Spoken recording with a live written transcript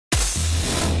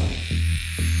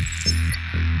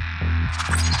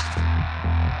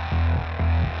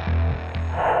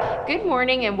Good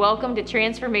morning and welcome to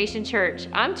Transformation Church.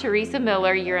 I'm Teresa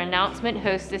Miller, your announcement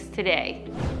hostess today.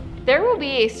 There will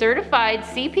be a certified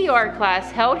CPR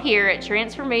class held here at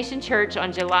Transformation Church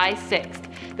on July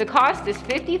 6th. The cost is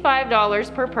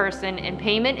 $55 per person and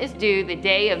payment is due the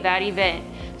day of that event,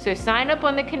 so sign up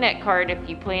on the Connect card if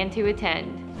you plan to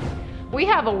attend. We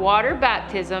have a water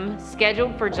baptism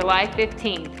scheduled for July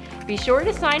 15th. Be sure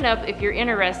to sign up if you're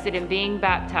interested in being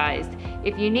baptized.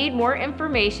 If you need more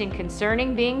information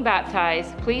concerning being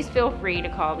baptized, please feel free to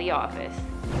call the office.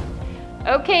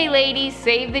 Okay, ladies,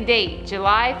 save the date,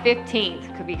 July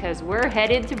 15th, because we're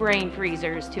headed to Brain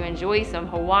Freezers to enjoy some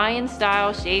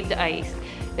Hawaiian-style shaved ice.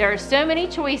 There are so many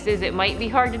choices it might be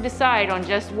hard to decide on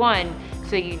just one,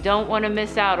 so you don't want to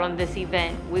miss out on this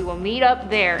event. We will meet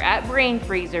up there at Brain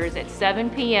Freezers at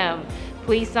 7 p.m.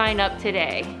 Please sign up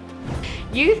today.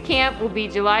 Youth Camp will be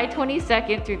July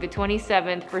 22nd through the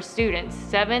 27th for students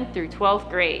 7th through 12th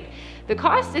grade. The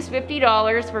cost is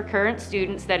 $50 for current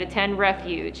students that attend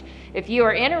Refuge. If you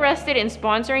are interested in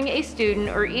sponsoring a student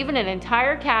or even an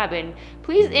entire cabin,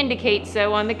 please indicate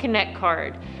so on the Connect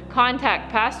card. Contact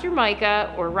Pastor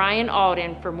Micah or Ryan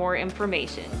Alden for more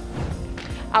information.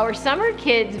 Our Summer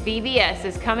Kids VBS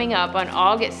is coming up on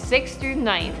August 6th through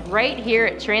 9th right here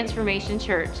at Transformation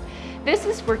Church. This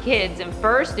is for kids in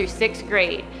 1st through 6th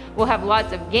grade. We'll have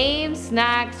lots of games,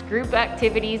 snacks, group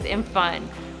activities, and fun.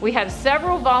 We have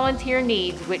several volunteer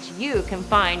needs which you can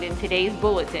find in today's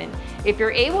bulletin. If you're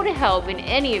able to help in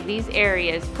any of these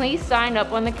areas, please sign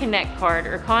up on the Connect card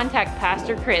or contact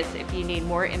Pastor Chris if you need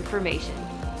more information.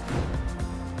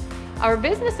 Our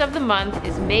business of the month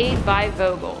is Made by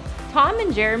Vogel. Tom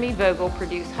and Jeremy Vogel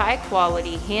produce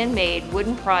high-quality, handmade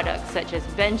wooden products such as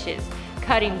benches,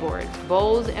 cutting boards,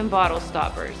 bowls, and bottle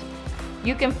stoppers.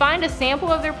 You can find a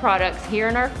sample of their products here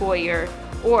in our foyer,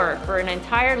 or for an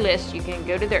entire list, you can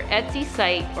go to their Etsy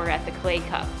site or at the Clay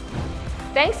Cup.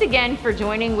 Thanks again for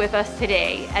joining with us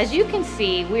today. As you can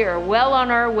see, we are well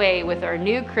on our way with our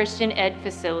new Christian Ed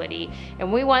facility,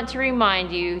 and we want to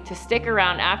remind you to stick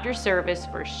around after service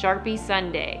for Sharpie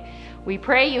Sunday. We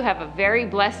pray you have a very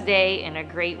blessed day and a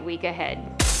great week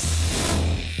ahead.